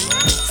roof.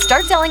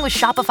 Start selling with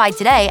Shopify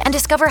today and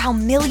discover how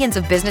millions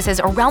of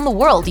businesses around the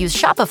world use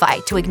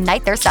Shopify to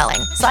ignite their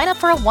selling. Sign up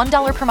for a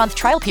 $1 per month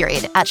trial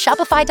period at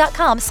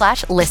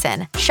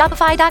shopify.com/listen.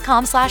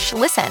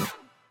 Shopify.com/listen.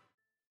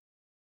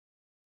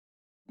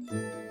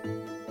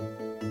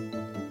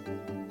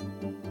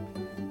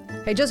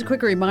 Hey, just a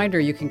quick reminder,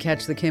 you can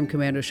catch the Kim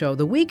Komando Show,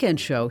 the weekend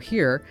show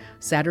here,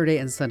 Saturday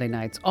and Sunday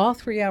nights, all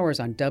 3 hours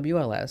on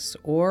WLS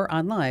or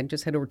online.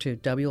 Just head over to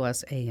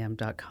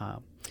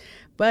WLSAM.com.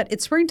 But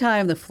it's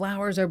springtime, the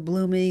flowers are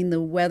blooming, the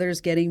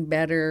weather's getting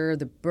better,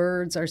 the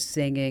birds are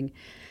singing.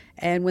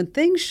 And when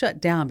things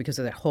shut down because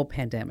of that whole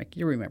pandemic,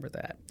 you remember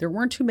that, there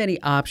weren't too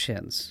many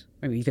options.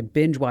 I mean, you could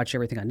binge watch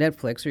everything on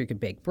Netflix or you could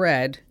bake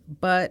bread,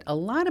 but a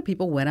lot of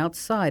people went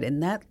outside,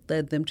 and that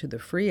led them to the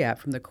free app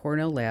from the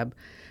Cornell Lab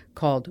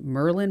called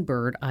Merlin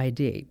Bird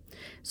ID.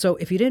 So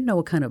if you didn't know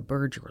what kind of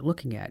bird you were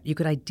looking at, you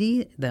could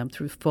ID them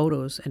through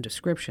photos and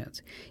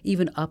descriptions,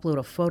 even upload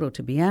a photo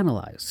to be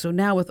analyzed. So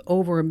now with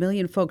over 1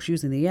 million folks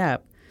using the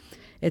app,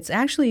 it's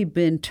actually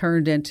been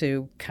turned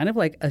into kind of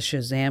like a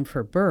Shazam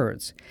for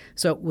birds.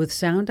 So with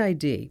Sound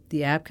ID,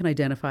 the app can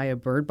identify a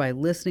bird by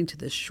listening to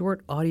this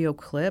short audio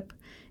clip.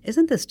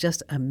 Isn't this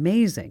just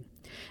amazing?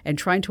 And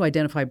trying to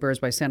identify birds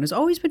by sound has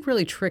always been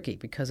really tricky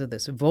because of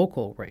this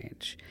vocal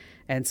range.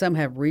 And some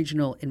have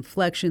regional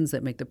inflections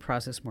that make the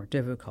process more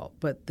difficult.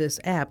 But this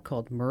app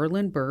called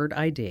Merlin Bird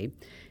ID,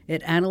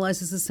 it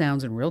analyzes the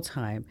sounds in real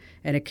time,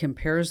 and it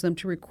compares them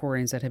to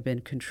recordings that have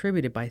been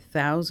contributed by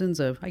thousands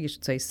of, I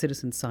should say,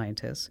 citizen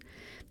scientists.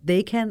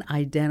 They can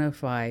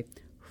identify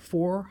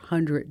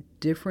 400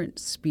 different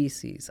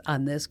species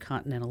on this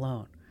continent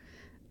alone.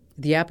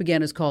 The app,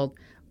 again, is called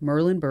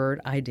Merlin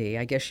Bird ID.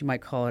 I guess you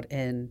might call it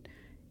an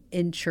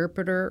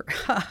interpreter.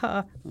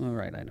 All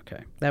right,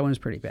 okay. That one's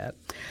pretty bad.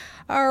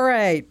 All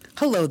right.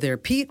 Hello there,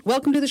 Pete.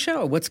 Welcome to the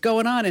show. What's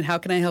going on and how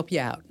can I help you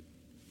out?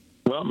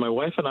 Well, my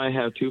wife and I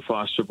have 2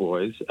 foster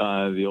boys.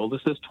 The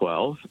oldest is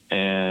 12,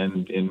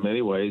 and in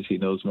many ways he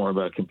knows more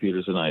about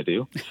computers than I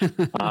do.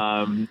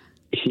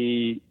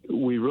 We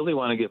really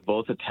want to get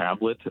both a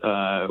tablet.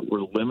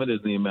 We're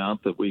limited in the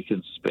amount that we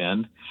can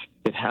spend.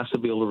 It has to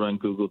be able to run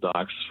Google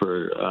Docs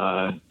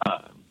for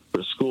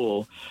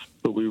school,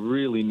 but we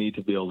really need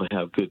to be able to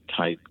have good,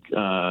 tight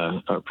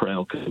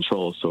parental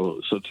control.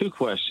 So 2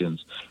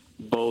 questions,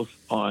 both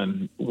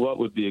on what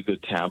would be a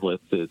good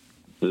tablet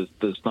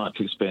that's not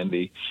too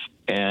spendy,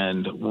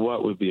 and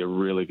what would be a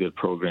really good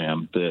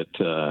program that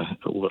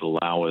would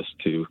allow us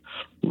to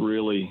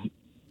really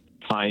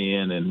tie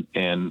in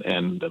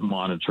and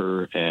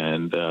monitor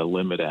and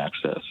limit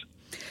access.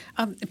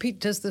 Pete,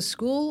 does the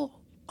school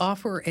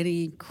offer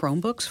any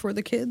Chromebooks for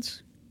the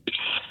kids?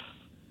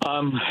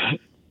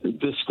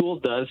 The school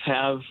does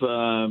have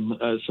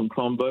some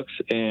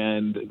Chromebooks,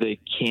 and they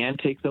can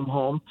take them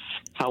home.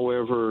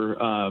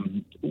 However,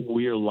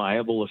 we are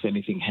liable if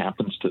anything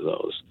happens to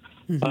those,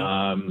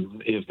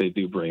 if they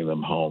do bring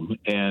them home.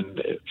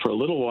 And for a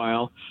little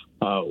while,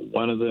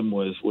 One of them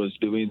was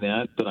doing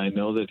that, but I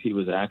know that he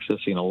was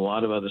accessing a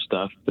lot of other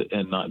stuff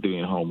and not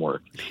doing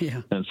homework.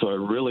 Yeah. And so I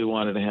really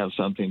wanted to have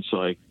something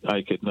so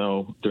I could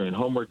know during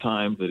homework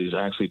time that he's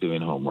actually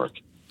doing homework.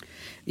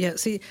 Yeah,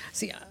 see,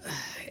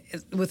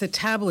 with a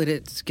tablet,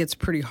 it gets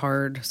pretty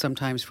hard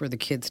sometimes for the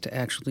kids to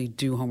actually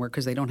do homework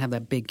because they don't have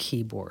that big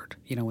keyboard,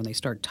 when they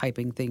start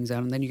typing things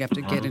out, and then you have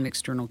to get an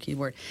external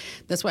keyboard.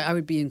 That's why I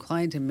would be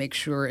inclined to make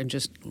sure and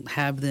just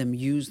have them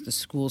use the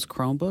school's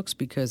Chromebooks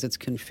because it's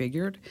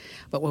configured.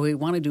 But what we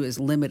want to do is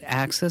limit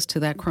access to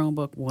that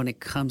Chromebook when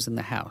it comes in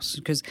the house.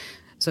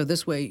 So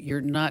this way,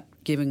 you're not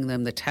giving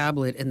them the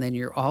tablet, and then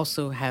you're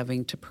also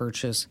having to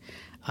purchase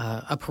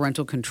a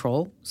parental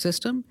control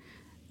system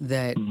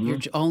that you're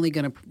only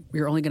going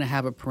to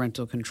have a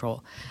parental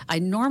control. I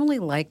normally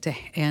like to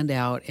hand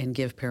out and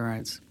give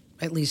parents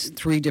at least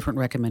 3 different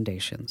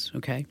recommendations,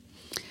 for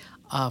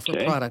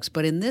products.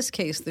 But in this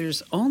case,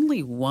 there's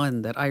only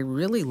one that I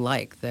really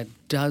like that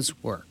does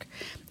work.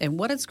 And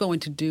what it's going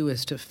to do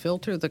is to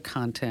filter the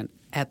content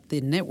at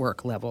the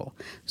network level.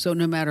 So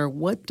no matter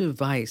what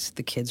device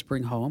the kids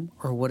bring home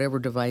or whatever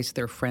device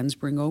their friends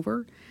bring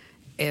over,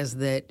 is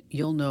that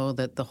you'll know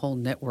that the whole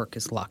network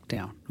is locked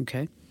down,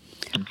 okay?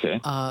 Okay.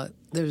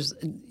 There's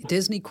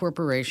Disney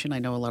Corporation. I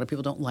know a lot of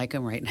people don't like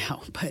them right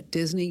now, but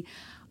Disney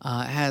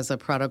has a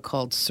product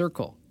called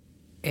Circle,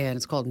 and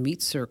it's called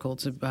Meet Circle.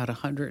 It's about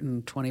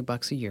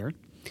 $120 a year.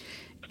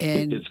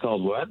 And it's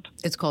called what?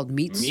 It's called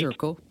Meet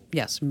Circle.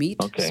 Yes,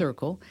 Meet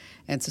Circle.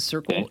 And it's a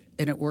circle,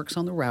 and it works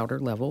on the router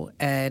level,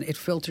 and it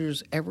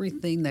filters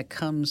everything that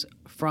comes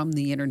from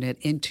the internet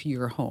into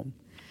your home.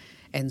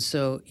 And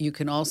so you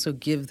can also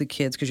give the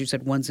kids, because you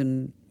said one's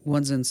in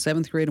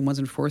 7th grade and one's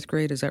in 4th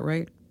grade. Is that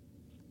right?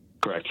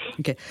 Correct.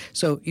 Okay.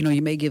 So,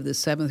 you may give the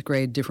 7th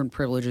grade different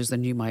privileges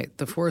than you might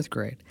the 4th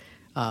grade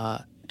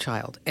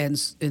child.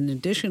 And in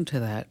addition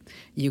to that,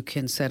 you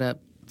can set up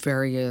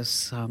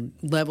various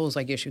levels,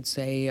 I guess you'd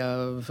say,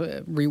 of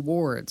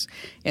rewards.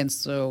 And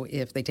so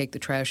if they take the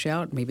trash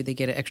out, maybe they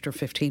get an extra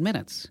 15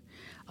 minutes.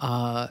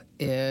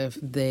 If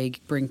they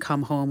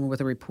come home with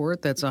a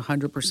report that's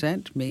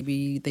 100%,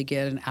 maybe they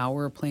get an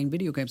hour of playing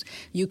video games.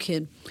 You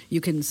can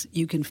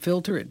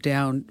filter it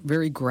down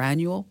very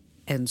granular,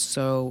 and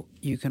so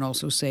you can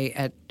also say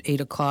at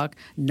 8 o'clock,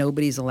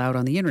 nobody's allowed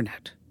on the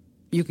internet.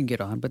 You can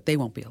get on, but they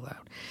won't be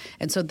allowed.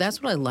 And so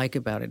that's what I like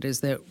about it, is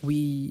that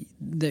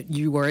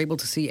you are able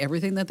to see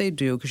everything that they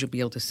do because you'll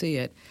be able to see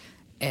it,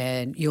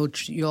 and you'll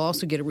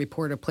also get a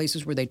report of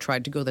places where they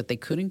tried to go that they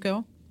couldn't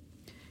go.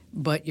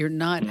 But you're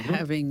not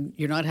having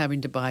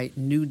to buy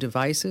new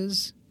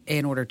devices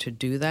in order to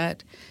do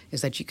that.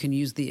 Is that you can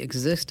use the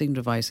existing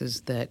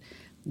devices that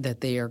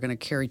they are going to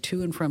carry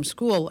to and from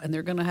school, and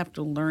they're going to have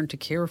to learn to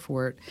care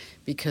for it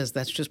because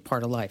that's just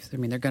part of life. I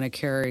mean, they're going to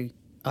carry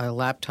a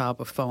laptop,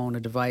 a phone, a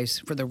device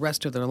for the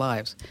rest of their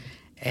lives.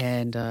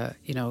 And,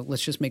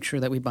 let's just make sure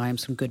that we buy them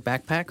some good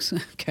backpacks,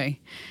 okay?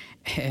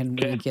 And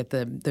we get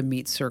the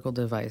Meet Circle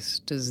device.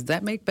 Does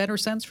that make better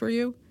sense for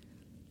you?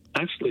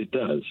 Actually, it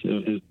does.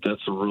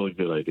 That's a really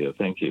good idea.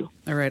 Thank you.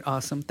 All right,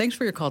 awesome. Thanks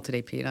for your call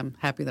today, Pete. I'm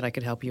happy that I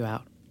could help you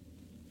out.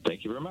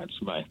 Thank you very much.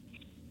 Bye.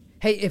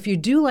 Hey, if you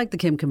do like the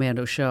Kim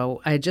Komando Show,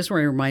 I just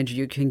want to remind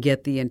you can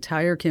get the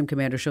entire Kim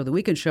Komando Show, the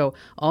Weekend Show,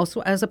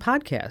 also as a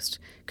podcast.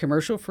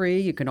 Commercial free.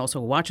 You can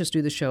also watch us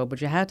do the show, but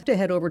you have to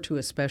head over to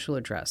a special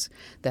address.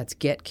 That's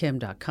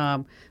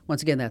getkim.com.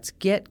 Once again, that's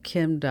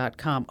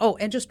getkim.com. Oh,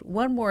 and just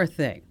one more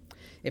thing.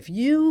 If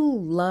you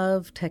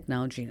love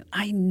technology, and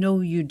I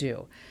know you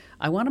do,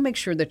 I want to make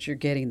sure that you're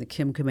getting the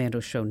Kim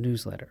Komando Show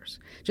newsletters.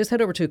 Just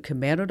head over to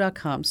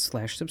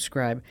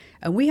komando.com/subscribe,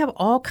 and we have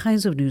all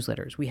kinds of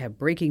newsletters. We have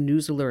breaking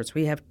news alerts.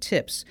 We have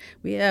tips.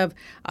 We have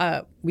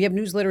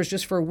newsletters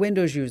just for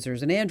Windows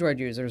users and Android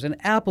users and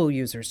Apple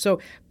users. So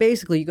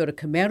basically, you go to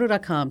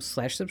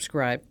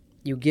komando.com/subscribe.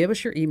 You give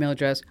us your email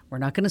address. We're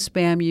not going to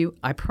spam you,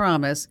 I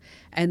promise.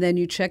 And then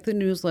you check the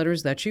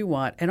newsletters that you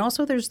want. And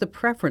also there's the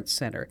Preference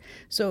Center.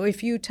 So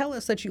if you tell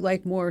us that you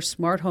like more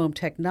smart home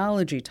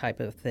technology type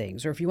of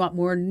things, or if you want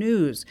more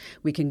news,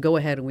 we can go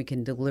ahead and we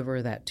can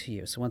deliver that to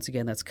you. So once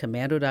again, that's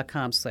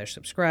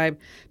komando.com/subscribe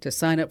to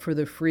sign up for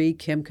the free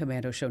Kim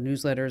Komando Show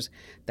newsletters.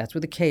 That's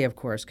with a K, of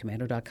course,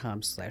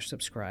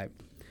 komando.com/subscribe.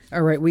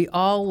 All right, we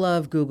all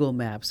love Google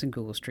Maps and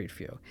Google Street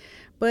View.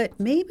 But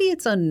maybe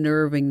it's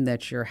unnerving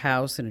that your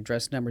house and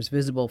address number is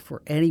visible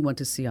for anyone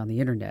to see on the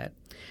internet.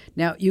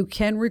 Now, you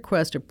can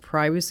request a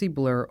privacy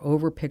blur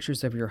over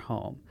pictures of your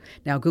home.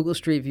 Now, Google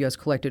Street View has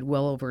collected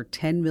well over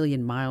 10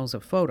 million miles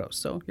of photos,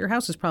 so your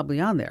house is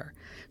probably on there.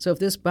 So if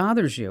this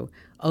bothers you,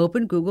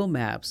 open Google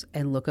Maps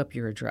and look up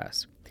your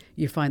address.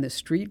 You find the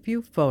Street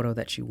View photo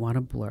that you want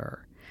to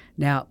blur.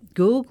 Now,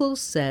 Google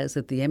says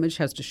that the image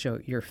has to show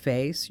your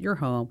face, your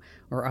home,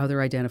 or other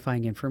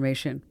identifying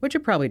information, which it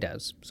probably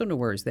does, so no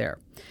worries there.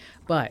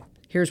 But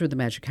here's where the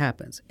magic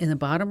happens. In the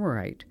bottom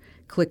right,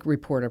 click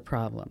Report a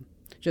Problem.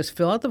 Just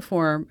fill out the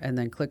form and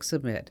then click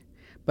Submit.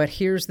 But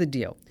here's the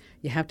deal.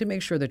 You have to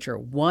make sure that you're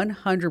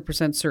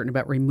 100% certain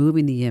about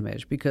removing the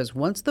image, because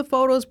once the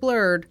photo is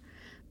blurred,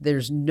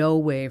 there's no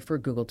way for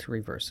Google to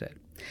reverse it.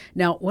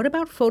 Now, what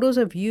about photos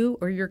of you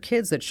or your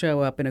kids that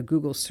show up in a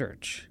Google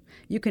search?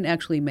 You can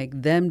actually make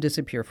them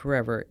disappear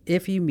forever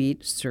if you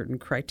meet certain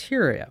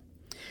criteria.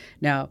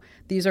 Now,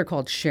 these are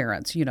called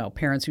sharents,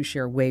 parents who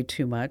share way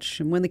too much.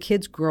 And when the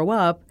kids grow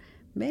up,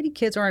 many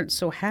kids aren't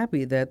so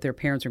happy that their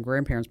parents or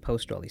grandparents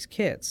post all these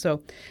kids.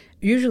 So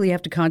usually you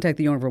have to contact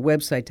the owner of a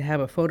website to have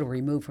a photo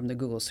removed from the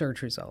Google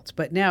search results.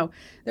 But now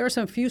there are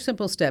some few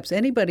simple steps.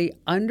 Anybody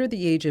under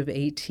the age of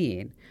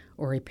 18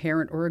 or a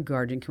parent or a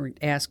guardian can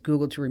ask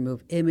Google to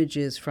remove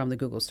images from the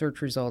Google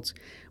search results.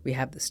 We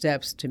have the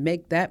steps to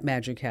make that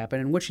magic happen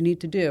and what you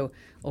need to do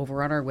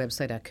over on our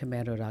website at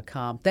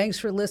komando.com. Thanks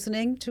for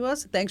listening to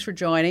us. Thanks for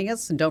joining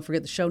us. And don't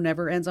forget the show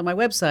never ends on my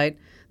website.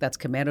 That's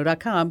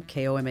komando.com,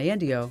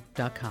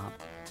 komando.com.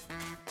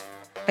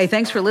 Hey,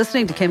 thanks for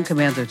listening to Kim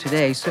Komando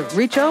today. So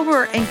reach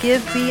over and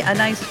give me a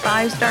nice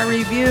 5-star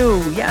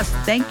review. Yes,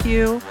 thank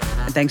you.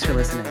 And thanks for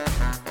listening.